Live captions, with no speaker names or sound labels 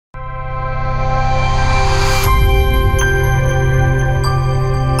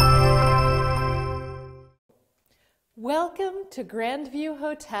to Grandview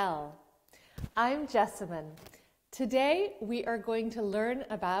Hotel. I'm Jessamine. Today we are going to learn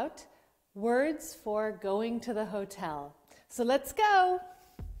about words for going to the hotel. So let's go!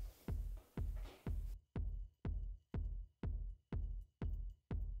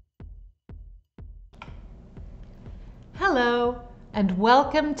 Hello and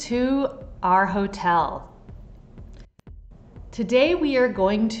welcome to our hotel. Today we are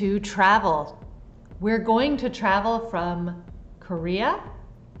going to travel. We're going to travel from Korea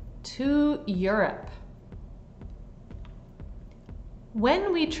to Europe.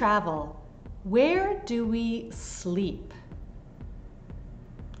 When we travel, where do we sleep?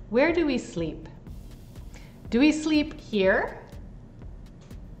 Where do we sleep? Do we sleep here?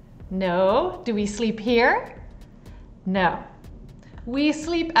 No. Do we sleep here? No. We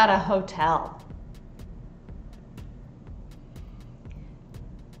sleep at a hotel.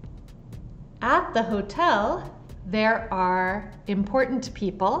 At the hotel, there are important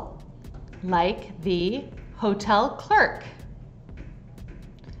people like the hotel clerk.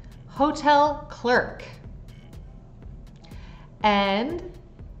 Hotel clerk. And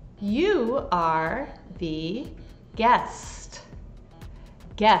you are the guest.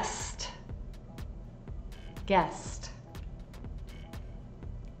 Guest. Guest.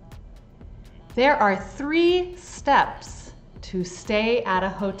 There are 3 steps to stay at a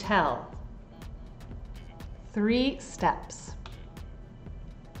hotel. 3 steps.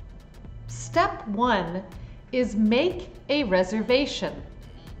 Step 1 is make a reservation.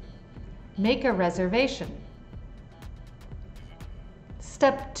 Make a reservation.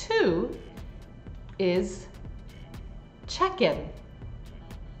 Step 2 is check-in.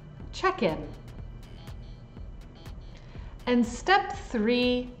 Check-in. And step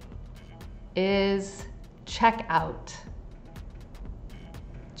 3 is check out.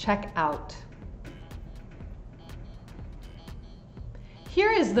 Check out.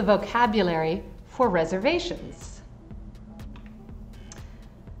 Here is the vocabulary for reservations.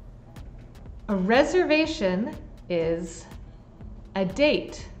 A reservation is a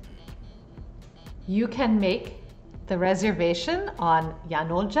date. You can make the reservation on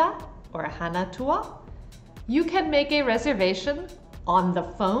Yanolja or Hanatua. You can make a reservation on the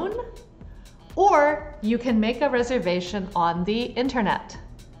phone, or you can make a reservation on the internet.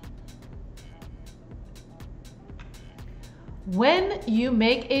 When you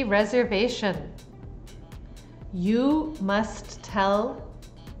make a reservation, you must tell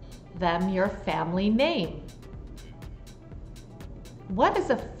them your family name. What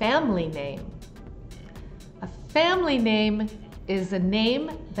is a family name? A family name is a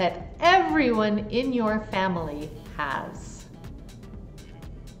name that everyone in your family has.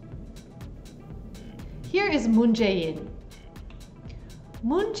 Here is Moon Jae-in.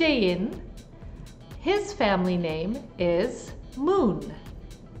 Moon Jae-in, his family name is Moon.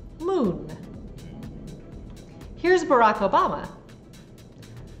 Moon. Here's Barack Obama.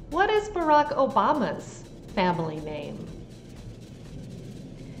 What is Barack Obama's family name?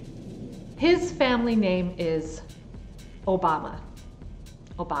 His family name is Obama.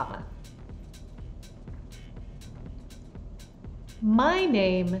 Obama. My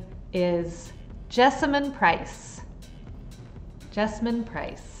name is Jessamine Price. Jessamine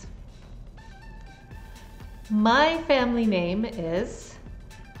Price. My family name is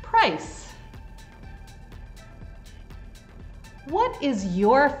Price. What is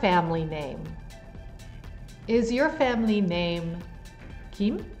your family name? Is your family name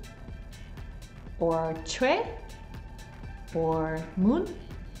Kim? Or Choi? Or Moon?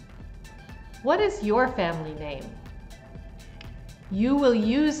 What is your family name? You will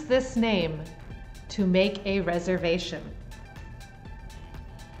use this name to make a reservation.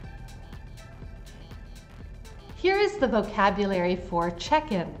 Here is the vocabulary for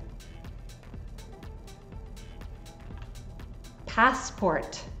check-in.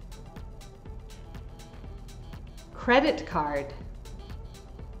 Passport. Credit card.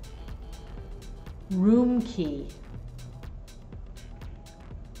 Room key.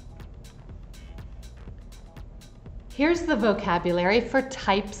 Here's the vocabulary for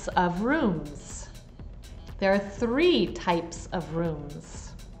types of rooms. There are 3 types of rooms.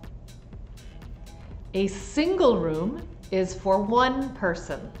 A single room is for 1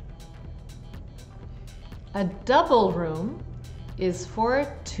 person. A double room is for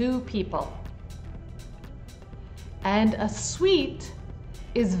 2 people. And a suite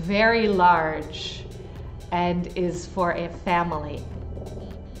is very large and is for a family.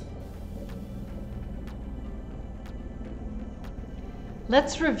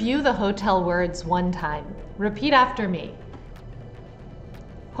 Let's review the hotel words one time. Repeat after me.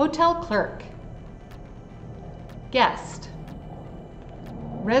 Hotel clerk. Guest.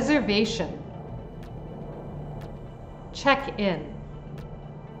 reservation, check in,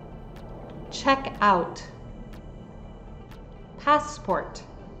 check out, passport,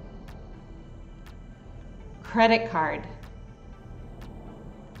 credit card,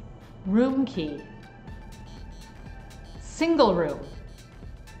 room key, single room,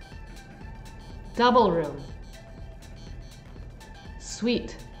 double room,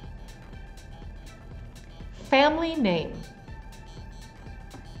 suite, family name.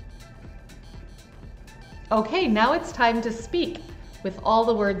 Okay, now it's time to speak with all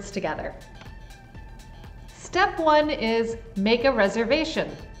the words together. Step 1 is make a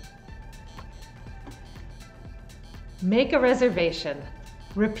reservation. Make a reservation.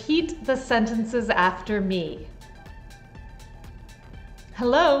 Repeat the sentences after me.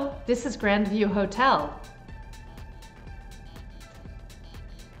 Hello, this is Grandview Hotel.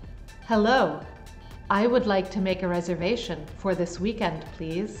 Hello, I would like to make a reservation for this weekend,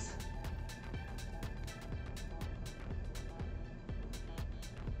 please.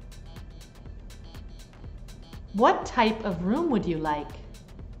 What type of room would you like?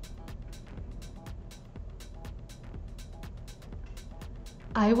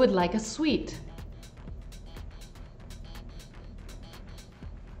 I would like a suite.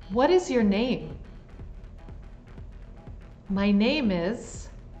 What is your name? My name is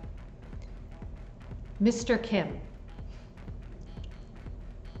Mr. Kim.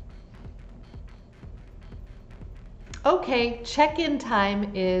 Okay, check-in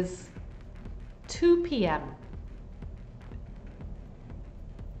time is 2 p.m.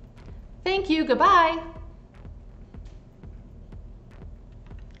 Thank you, goodbye.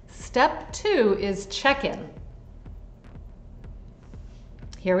 Step 2 is check-in.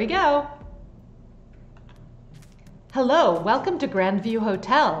 Here we go. Hello, welcome to Grandview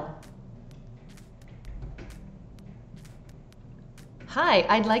Hotel. Hi,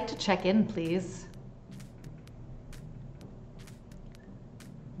 I'd like to check in, please.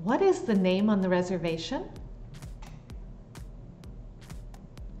 What is the name on the reservation?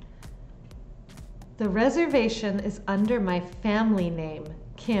 The reservation is under my family name,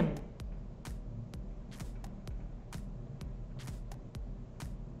 Kim.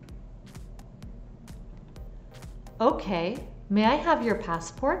 Okay, may I have your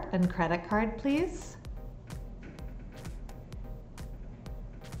passport and credit card, please?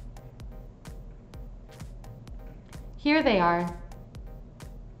 Here they are.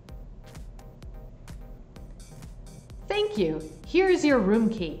 Thank you. Here's your room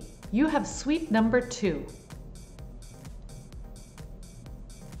key. You have suite number 2.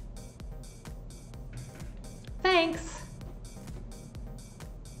 Thanks.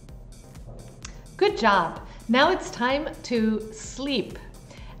 Good job. Now it's time to sleep.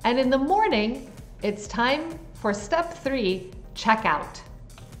 And in the morning, it's time for step 3, check out.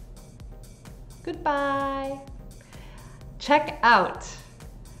 Goodbye. Check out.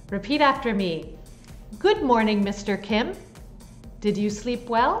 Repeat after me. Good morning, Mr. Kim. Did you sleep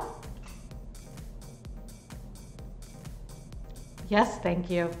well? Yes, thank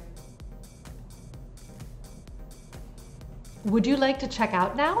you. Would you like to check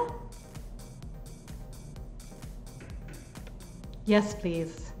out now? Yes,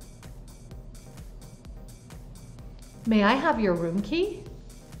 please. May I have your room key?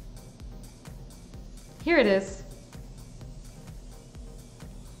 Here it is.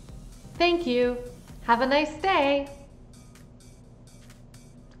 Thank you. Have a nice day.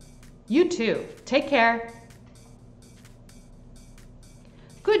 You too. Take care.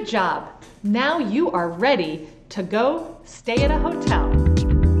 Good job. Now you are ready to go stay at a hotel.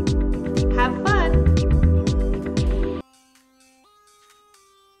 Have fun.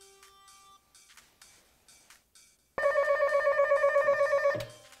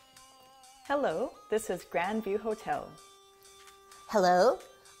 Hello, this is Grandview Hotel. Hello,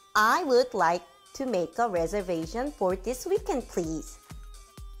 I would like to make a reservation for this weekend, please.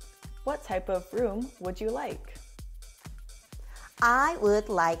 What type of room would you like? I would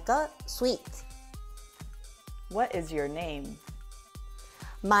like a suite. What is your name?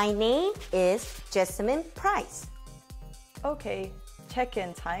 My name is Jasmine Price. Okay,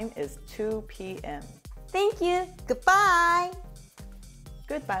 check-in time is 2 p.m. Thank you. Goodbye.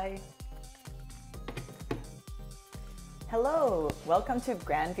 Goodbye. Hello, welcome to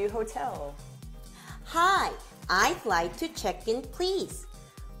Grandview Hotel. Hi, I'd like to check in, please.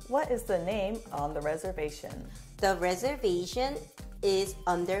 What is the name on the reservation? The reservation is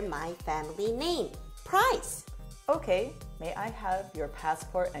under my family name, Price. Okay, may I have your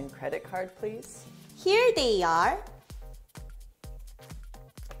passport and credit card, please? Here they are.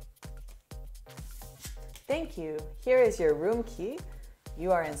 Thank you. Here is your room key.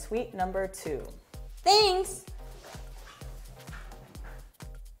 You are in suite number 2. Thanks!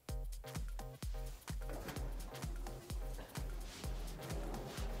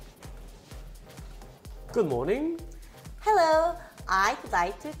 Good morning. Hello, I'd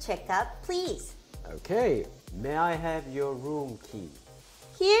like to check out, please. Okay, may I have your room key?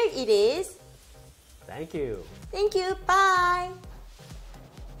 Here it is. Thank you. Thank you, bye!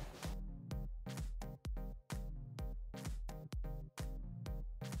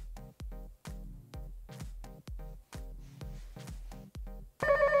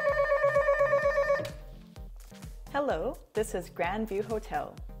 Hello, this is Grandview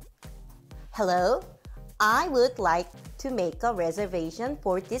Hotel. Hello, I would like to make a reservation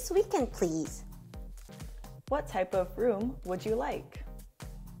for this weekend, please. What type of room would you like?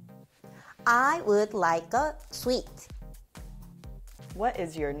 I would like a suite. What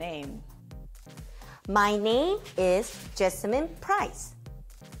is your name? My name is Jasmine Price.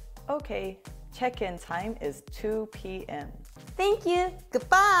 Okay, check-in time is 2 p.m. Thank you.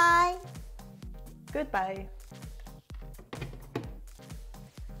 Goodbye. Goodbye.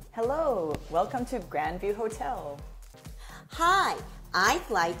 Hello, welcome to Grandview Hotel. Hi, I'd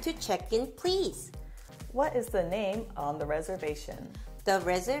like to check in, please. What is the name on the reservation? The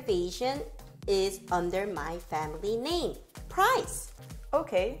reservation is under my family name, Price.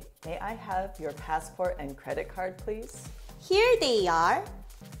 Okay, may I have your passport and credit card, please? Here they are.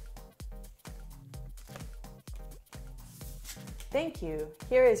 Thank you.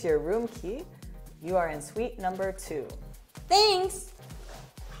 Here is your room key. You are in suite number 2. Thanks.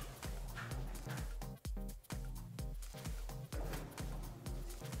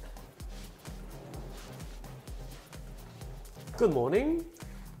 Good morning.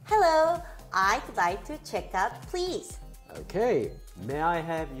 Hello, I'd like to check out, please. Okay, may I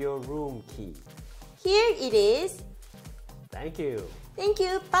have your room key? Here it is. Thank you. Thank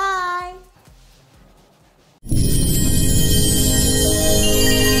you, bye.